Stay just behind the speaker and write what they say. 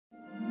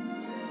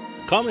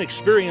Come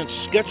experience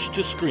Sketch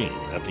to Screen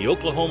at the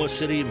Oklahoma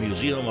City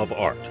Museum of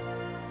Art.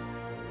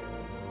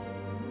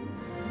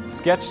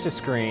 Sketch to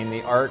Screen,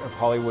 the Art of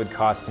Hollywood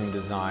Costume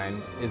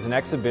Design, is an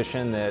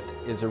exhibition that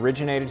is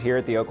originated here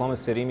at the Oklahoma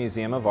City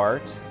Museum of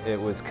Art.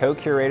 It was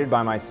co-curated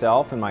by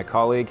myself and my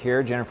colleague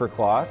here, Jennifer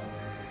Klos.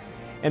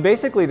 And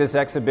basically this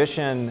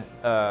exhibition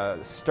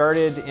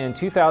started in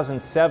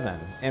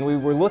 2007, and we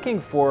were looking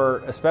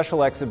for a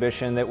special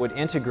exhibition that would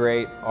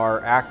integrate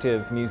our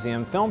active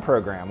museum film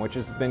program, which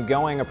has been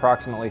going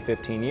approximately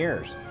 15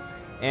 years.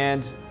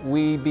 And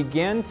we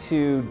began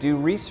to do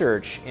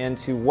research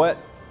into what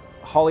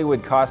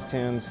Hollywood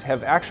costumes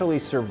have actually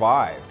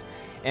survived,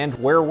 and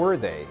where were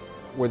they?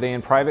 Were they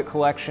in private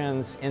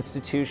collections,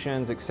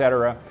 institutions,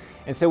 etc.?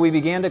 And so we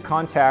began to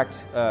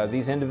contact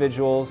these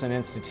individuals and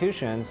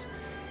institutions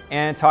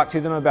and talk to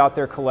them about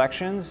their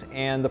collections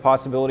and the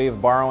possibility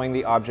of borrowing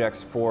the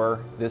objects for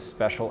this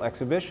special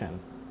exhibition.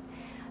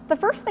 The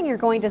first thing you're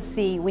going to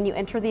see when you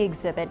enter the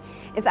exhibit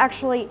is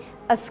actually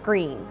a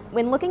screen.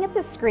 When looking at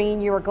this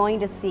screen, you are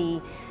going to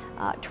see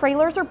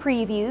trailers or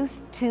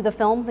previews to the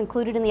films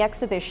included in the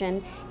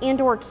exhibition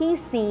and/or key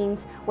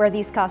scenes where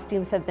these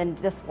costumes have been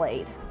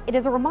displayed. It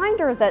is a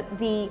reminder that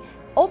the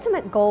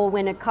ultimate goal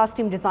when a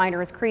costume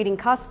designer is creating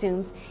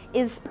costumes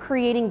is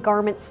creating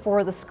garments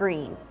for the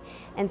screen.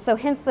 And so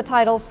hence the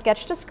title,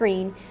 Sketch to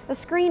Screen. The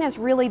screen is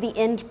really the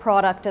end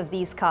product of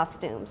these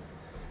costumes.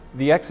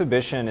 The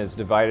exhibition is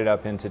divided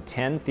up into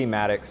 10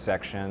 thematic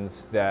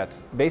sections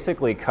that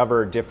basically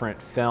cover different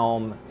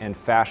film and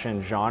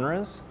fashion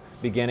genres,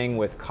 beginning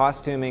with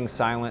costuming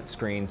silent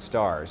screen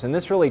stars. And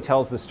this really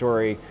tells the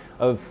story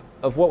of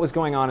what was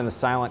going on in the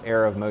silent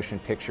era of motion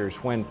pictures,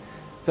 when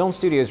film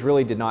studios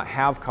really did not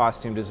have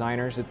costume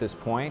designers at this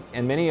point,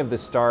 and many of the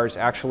stars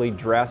actually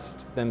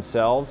dressed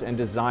themselves and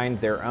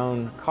designed their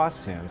own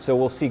costumes. So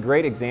we'll see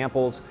great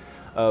examples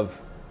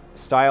of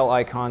style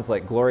icons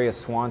like Gloria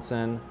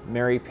Swanson,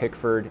 Mary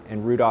Pickford,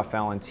 and Rudolph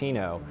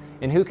Valentino.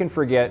 And who can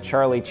forget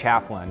Charlie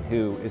Chaplin,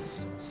 who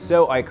is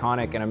so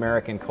iconic in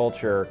American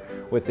culture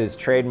with his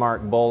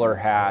trademark bowler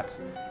hat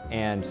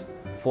and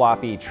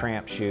floppy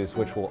tramp shoes,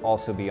 which will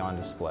also be on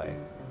display.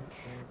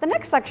 The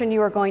next section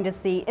you are going to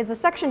see is a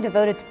section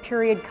devoted to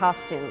period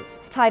costumes,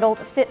 titled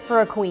Fit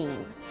for a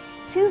Queen.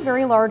 Two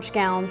very large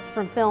gowns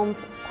from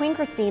films Queen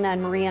Christina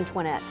and Marie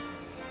Antoinette,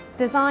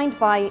 designed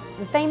by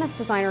the famous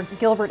designer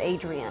Gilbert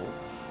Adrian.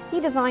 He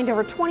designed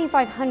over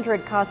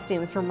 2,500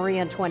 costumes for Marie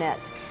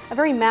Antoinette, a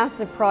very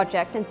massive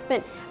project, and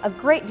spent a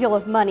great deal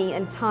of money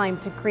and time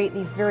to create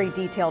these very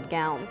detailed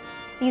gowns.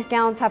 These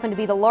gowns happen to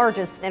be the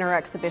largest in our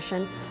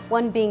exhibition,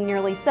 one being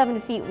nearly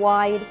 7 feet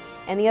wide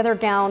and the other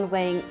gown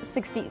weighing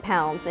 60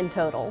 pounds in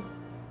total.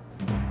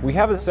 We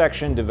have a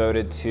section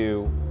devoted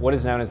to what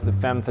is known as the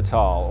femme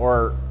fatale,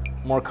 or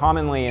more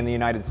commonly in the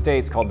United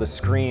States called the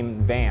scream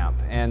vamp.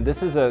 And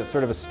this is a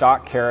sort of a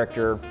stock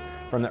character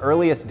from the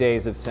earliest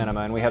days of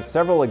cinema, and we have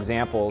several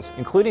examples,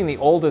 including the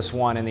oldest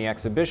one in the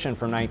exhibition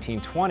from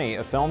 1920,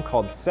 a film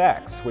called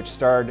Sex, which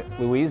starred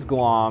Louise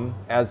Glom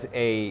as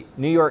a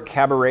New York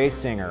cabaret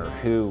singer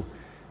who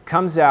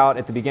comes out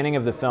at the beginning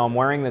of the film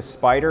wearing this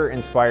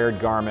spider-inspired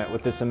garment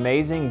with this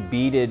amazing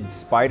beaded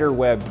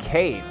spiderweb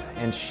cape,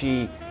 and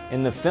she,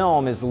 in the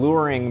film, is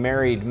luring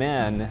married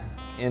men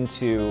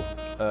into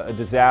a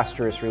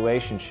disastrous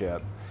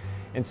relationship.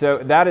 And so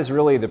that is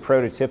really the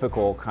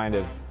prototypical kind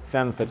of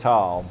femme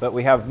fatale. But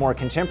we have more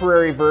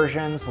contemporary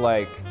versions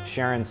like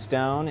Sharon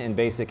Stone in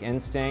Basic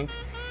Instinct,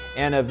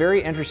 and a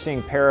very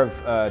interesting pair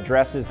of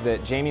dresses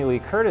that Jamie Lee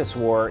Curtis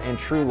wore in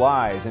True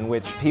Lies, in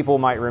which people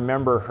might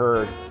remember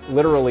her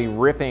literally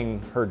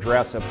ripping her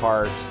dress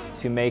apart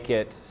to make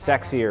it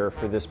sexier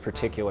for this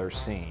particular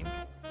scene.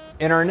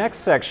 In our next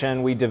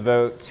section, we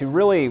devote to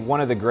really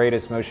one of the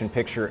greatest motion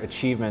picture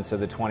achievements of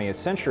the 20th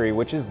century,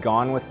 which is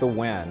Gone with the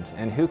Wind.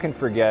 And who can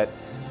forget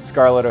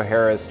Scarlett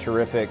O'Hara's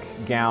terrific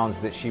gowns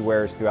that she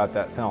wears throughout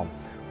that film?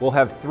 We'll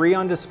have 3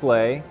 on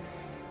display,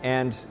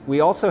 and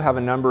we also have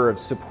a number of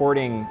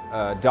supporting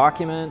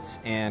documents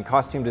and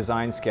costume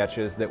design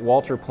sketches that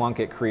Walter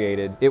Plunkett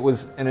created. It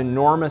was an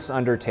enormous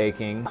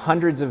undertaking,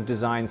 hundreds of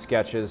design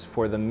sketches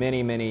for the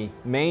many, many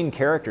main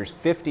characters,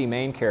 50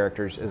 main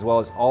characters, as well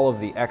as all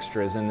of the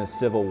extras in this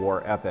Civil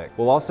War epic.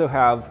 We'll also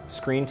have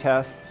screen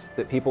tests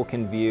that people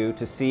can view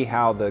to see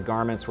how the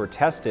garments were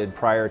tested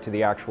prior to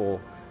the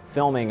actual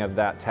filming of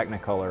that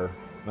Technicolor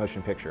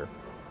motion picture.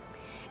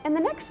 In the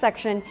next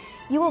section,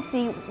 you will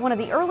see one of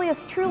the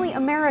earliest truly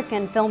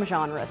American film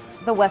genres,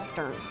 the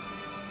Western.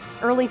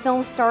 Early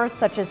film stars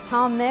such as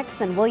Tom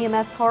Mix and William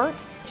S. Hart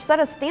set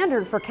a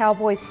standard for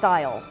cowboy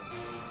style.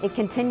 It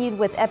continued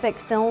with epic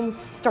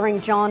films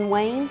starring John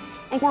Wayne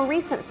and more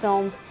recent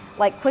films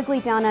like Quigley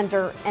Down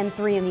Under and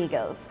Three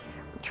Amigos,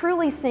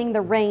 truly seeing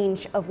the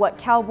range of what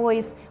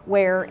cowboys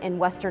wear in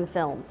Western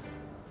films.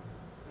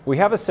 We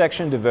have a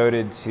section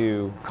devoted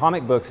to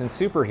comic books and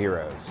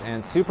superheroes,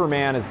 and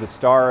Superman is the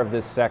star of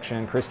this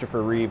section.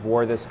 Christopher Reeve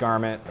wore this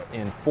garment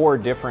in 4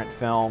 different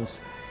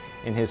films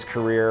in his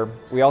career.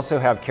 We also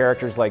have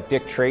characters like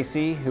Dick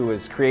Tracy, who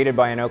was created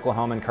by an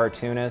Oklahoman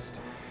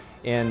cartoonist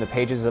in the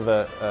pages of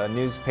a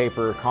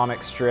newspaper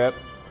comic strip.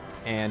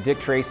 And Dick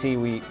Tracy,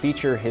 we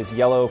feature his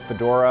yellow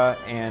fedora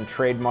and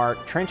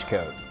trademark trench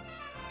coat.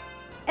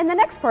 In the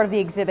next part of the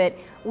exhibit,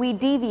 we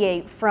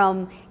deviate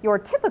from your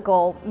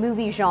typical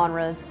movie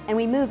genres and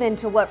we move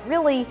into what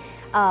really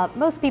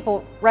most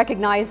people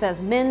recognize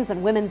as men's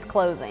and women's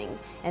clothing.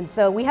 And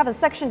so we have a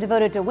section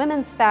devoted to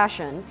women's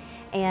fashion,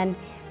 and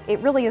it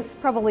really is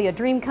probably a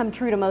dream come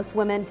true to most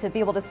women to be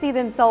able to see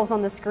themselves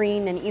on the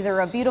screen in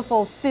either a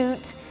beautiful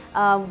suit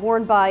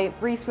worn by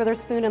Reese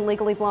Witherspoon in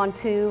Legally Blonde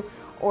 2,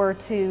 or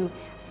to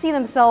see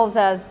themselves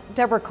as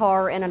Deborah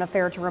Carr in An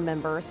Affair to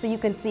Remember. So you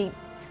can see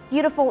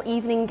beautiful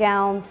evening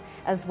gowns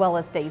as well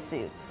as day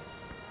suits.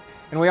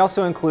 And we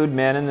also include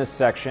men in this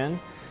section.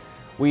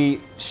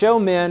 We show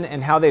men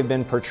and how they've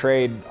been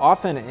portrayed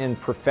often in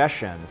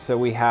professions. So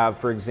we have,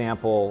 for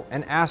example,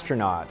 an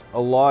astronaut,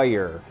 a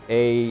lawyer,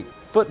 a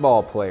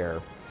football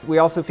player. We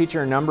also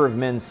feature a number of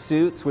men's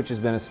suits, which has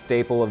been a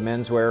staple of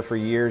menswear for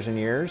years and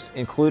years,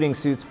 including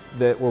suits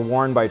that were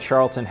worn by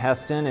Charlton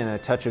Heston in A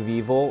Touch of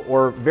Evil,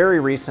 or very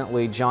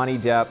recently Johnny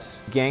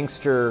Depp's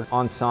gangster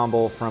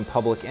ensemble from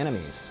Public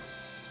Enemies.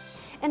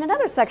 In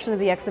another section of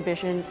the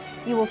exhibition,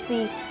 you will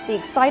see the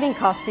exciting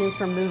costumes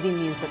from movie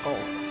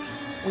musicals.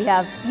 We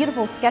have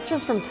beautiful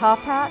sketches from Top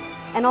Hat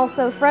and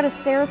also Fred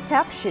Astaire's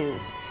tap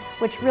shoes,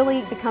 which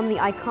really become the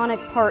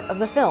iconic part of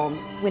the film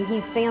when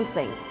he's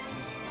dancing.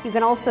 You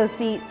can also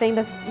see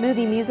famous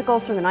movie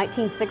musicals from the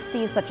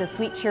 1960s such as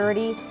Sweet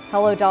Charity,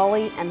 Hello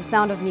Dolly, and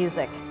Sound of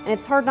Music. And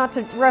it's hard not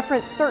to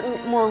reference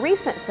certain more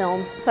recent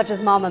films such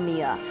as Mamma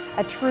Mia,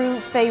 a true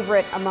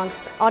favorite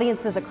amongst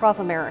audiences across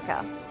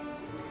America.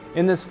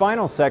 In this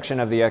final section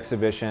of the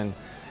exhibition,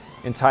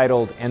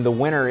 entitled "And the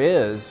Winner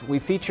Is," we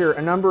feature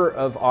a number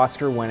of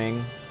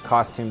Oscar-winning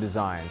costume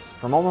designs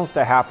from almost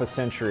a half a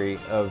century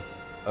of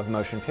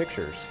motion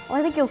pictures. Well,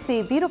 I think you'll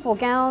see beautiful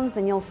gowns,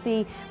 and you'll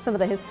see some of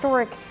the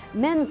historic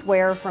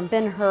menswear from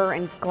Ben-Hur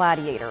and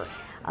Gladiator.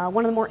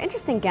 One of the more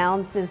interesting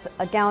gowns is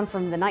a gown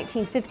from the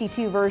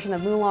 1952 version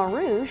of Moulin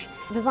Rouge,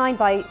 designed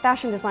by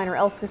fashion designer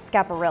Elsa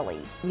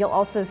Schiaparelli. You'll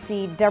also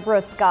see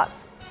Deborah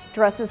Scott's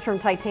dresses from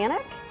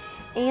Titanic.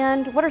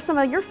 And what are some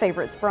of your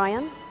favorites,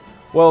 Brian?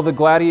 Well, the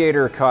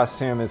Gladiator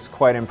costume is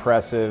quite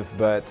impressive,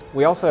 but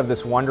we also have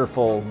this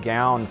wonderful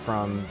gown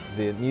from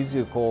the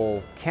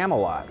musical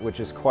Camelot,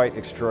 which is quite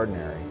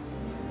extraordinary.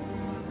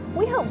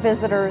 We hope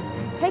visitors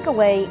take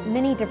away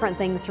many different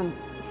things from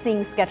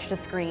seeing Sketch to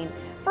Screen.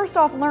 First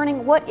off,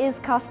 learning what is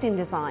costume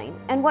design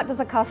and what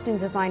does a costume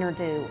designer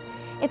do.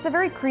 It's a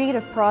very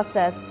creative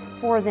process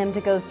for them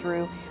to go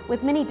through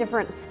with many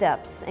different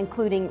steps,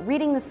 including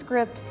reading the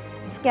script,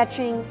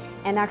 sketching,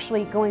 and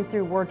actually going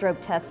through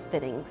wardrobe test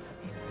fittings.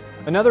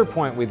 Another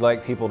point we'd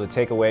like people to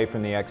take away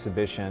from the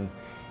exhibition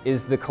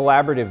is the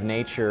collaborative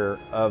nature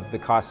of the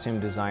costume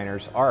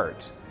designer's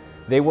art.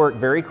 They work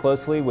very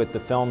closely with the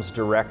film's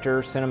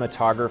director,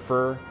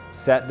 cinematographer,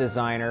 set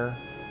designer,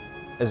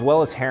 as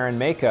well as hair and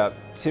makeup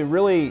to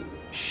really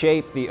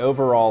shape the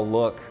overall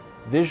look,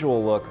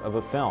 visual look of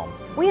a film.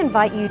 We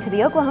invite you to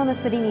the Oklahoma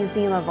City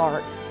Museum of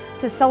Art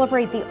to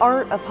celebrate the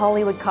art of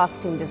Hollywood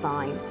costume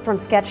design from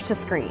Sketch to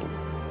Screen.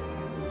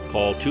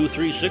 Call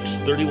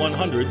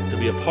 236-3100 to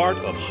be a part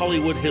of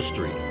Hollywood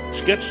history.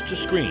 Sketch to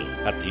Screen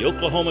at the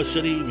Oklahoma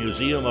City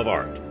Museum of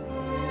Art.